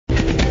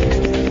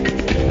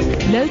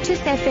Lotus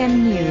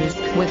FM News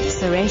with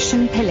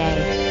Sureshan Pillay.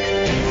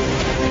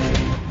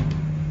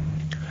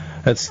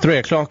 It's 3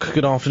 o'clock.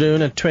 Good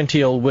afternoon. A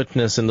 20-year-old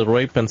witness in the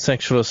rape and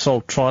sexual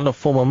assault trial of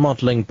former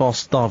modelling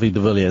boss Dawie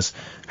de Villiers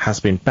has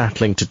been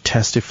battling to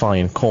testify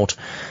in court.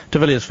 De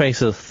Villiers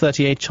faces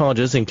 38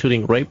 charges,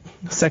 including rape,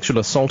 sexual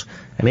assault,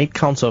 and 8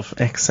 counts of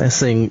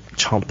accessing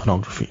child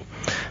pornography.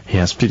 He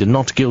has pleaded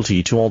not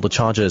guilty to all the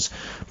charges.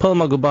 Pearl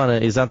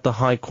Magubane is at the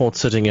High Court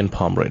sitting in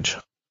Palm Ridge.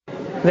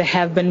 There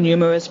have been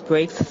numerous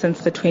breaks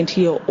since the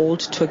 20-year-old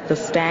took the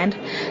stand.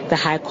 The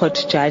High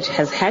Court judge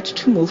has had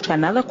to move to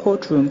another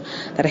courtroom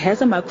that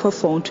has a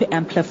microphone to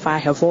amplify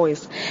her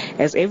voice,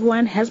 as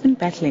everyone has been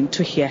battling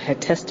to hear her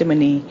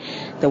testimony.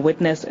 The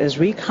witness is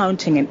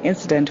recounting an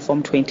incident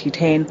from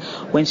 2010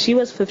 when she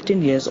was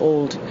 15 years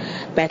old.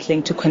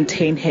 Battling to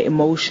contain her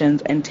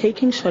emotions and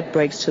taking short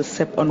breaks to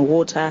sip on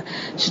water,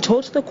 she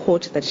told the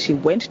court that she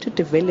went to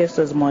de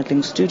Villiers'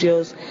 modeling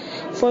studios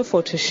for a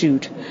photo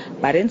shoot,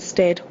 but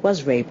instead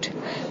was raped.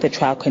 The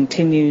trial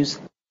continues.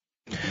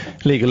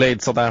 Legal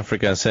Aid South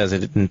Africa says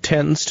it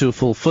intends to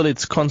fulfill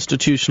its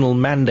constitutional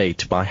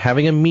mandate by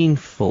having a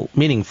meaningful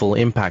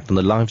impact on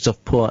the lives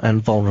of poor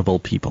and vulnerable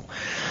people.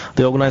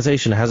 The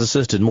organization has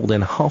assisted more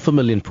than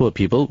 500,000 poor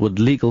people with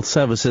legal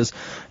services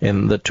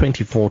in the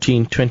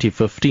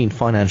 2014-2015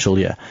 financial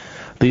year.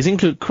 These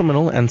include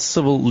criminal and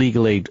civil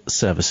legal aid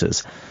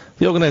services.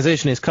 The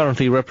organization is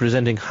currently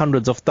representing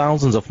hundreds of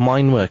thousands of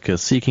mine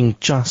workers seeking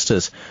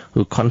justice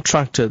who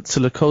contracted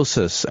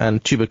silicosis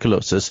and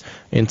tuberculosis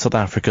in South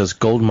Africa's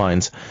gold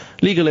mines.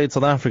 Legal Aid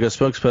South Africa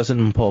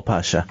spokesperson Mpho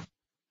Pasha.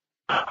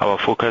 Our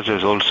focus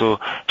is also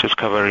just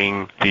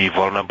covering the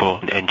vulnerable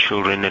and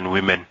children and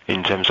women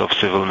in terms of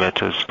civil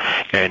matters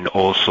and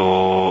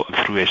also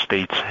through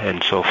estates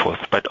and so forth.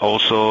 But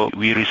also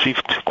we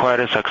received quite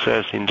a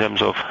success in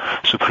terms of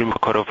Supreme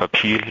Court of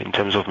Appeal in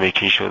terms of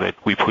making sure that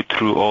we put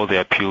through all the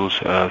appeals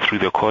through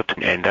the court,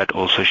 and that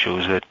also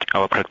shows that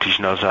our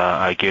practitioners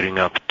are gearing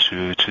up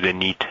to the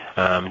need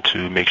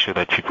to make sure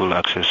that people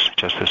access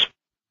justice.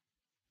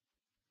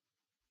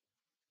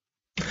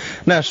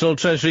 National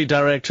Treasury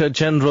Director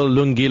General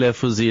Lungile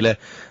Fuzile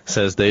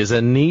says there is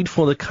a need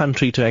for the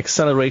country to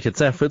accelerate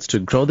its efforts to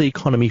grow the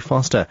economy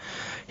faster.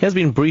 He has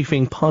been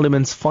briefing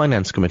Parliament's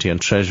Finance Committee on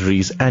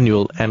Treasury's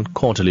annual and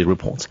quarterly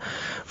reports.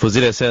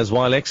 Fuzile says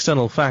while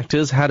external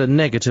factors had a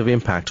negative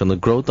impact on the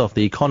growth of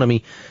the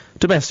economy,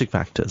 domestic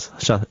factors,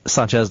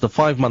 such as the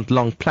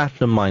 5-month-long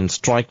platinum mine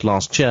strike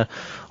last year,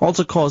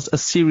 also caused a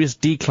serious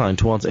decline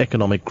towards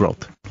economic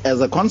growth. As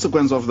a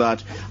consequence of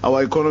that,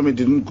 our economy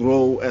didn't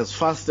grow as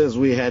fast as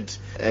we had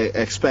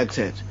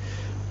expected.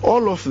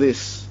 All of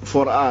this,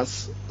 for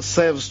us,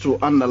 serves to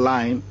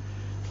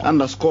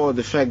underscore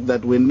the fact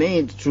that we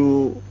need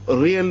to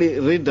really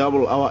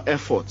redouble our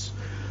efforts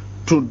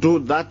to do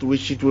that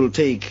which it will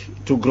take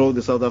to grow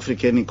the South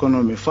African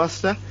economy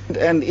faster.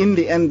 And in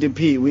the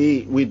NDP,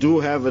 we do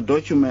have a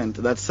document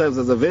that serves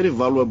as a very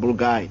valuable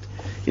guide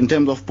in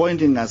terms of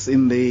pointing us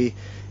in the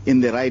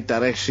right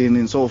direction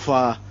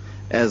insofar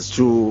as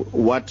to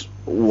what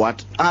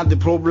are the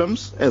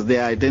problems as they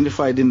are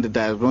identified in the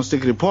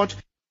diagnostic report.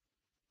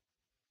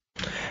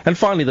 And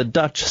finally, the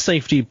Dutch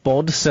Safety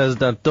Board says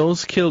that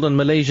those killed on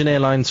Malaysian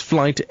Airlines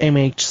flight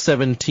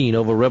MH17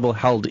 over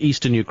rebel-held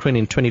eastern Ukraine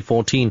in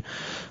 2014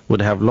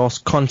 would have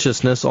lost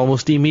consciousness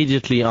almost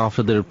immediately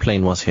after their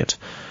plane was hit.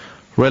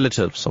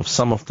 Relatives of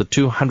some of the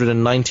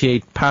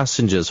 298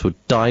 passengers who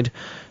died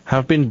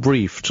have been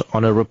briefed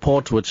on a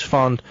report which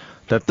found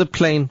that the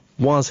plane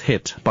was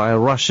hit by a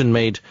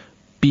Russian-made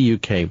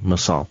Buk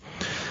missile.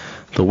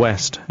 The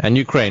West and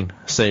Ukraine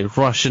say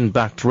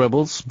Russian-backed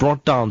rebels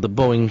brought down the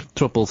Boeing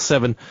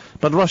 777,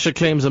 but Russia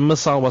claims a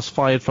missile was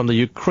fired from the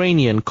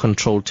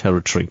Ukrainian-controlled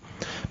territory.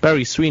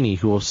 Barry Sweeney,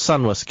 whose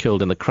son was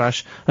killed in the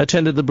crash,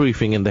 attended the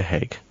briefing in The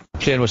Hague. The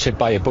plane was hit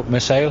by a Buk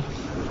missile.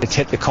 It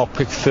hit the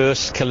cockpit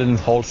first, killing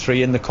all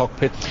 3 in the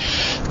cockpit.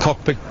 The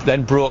cockpit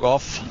then broke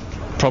off,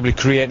 probably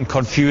creating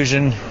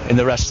confusion in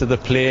the rest of the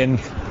plane,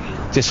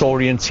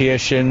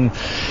 disorientation.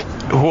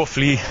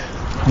 Hopefully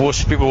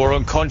most people were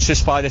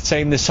unconscious by the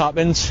time this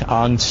happened,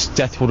 and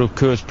death would have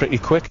occurred pretty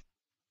quick.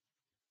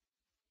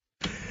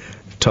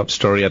 Top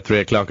story at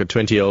 3 o'clock. A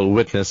 20-year-old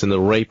witness in the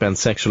rape and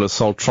sexual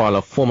assault trial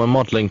of former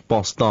modelling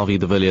boss Dawie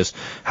de Villiers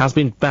has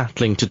been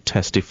battling to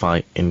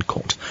testify in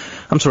court.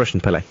 I'm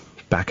Sureshan Pillay.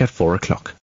 Back at 4 o'clock.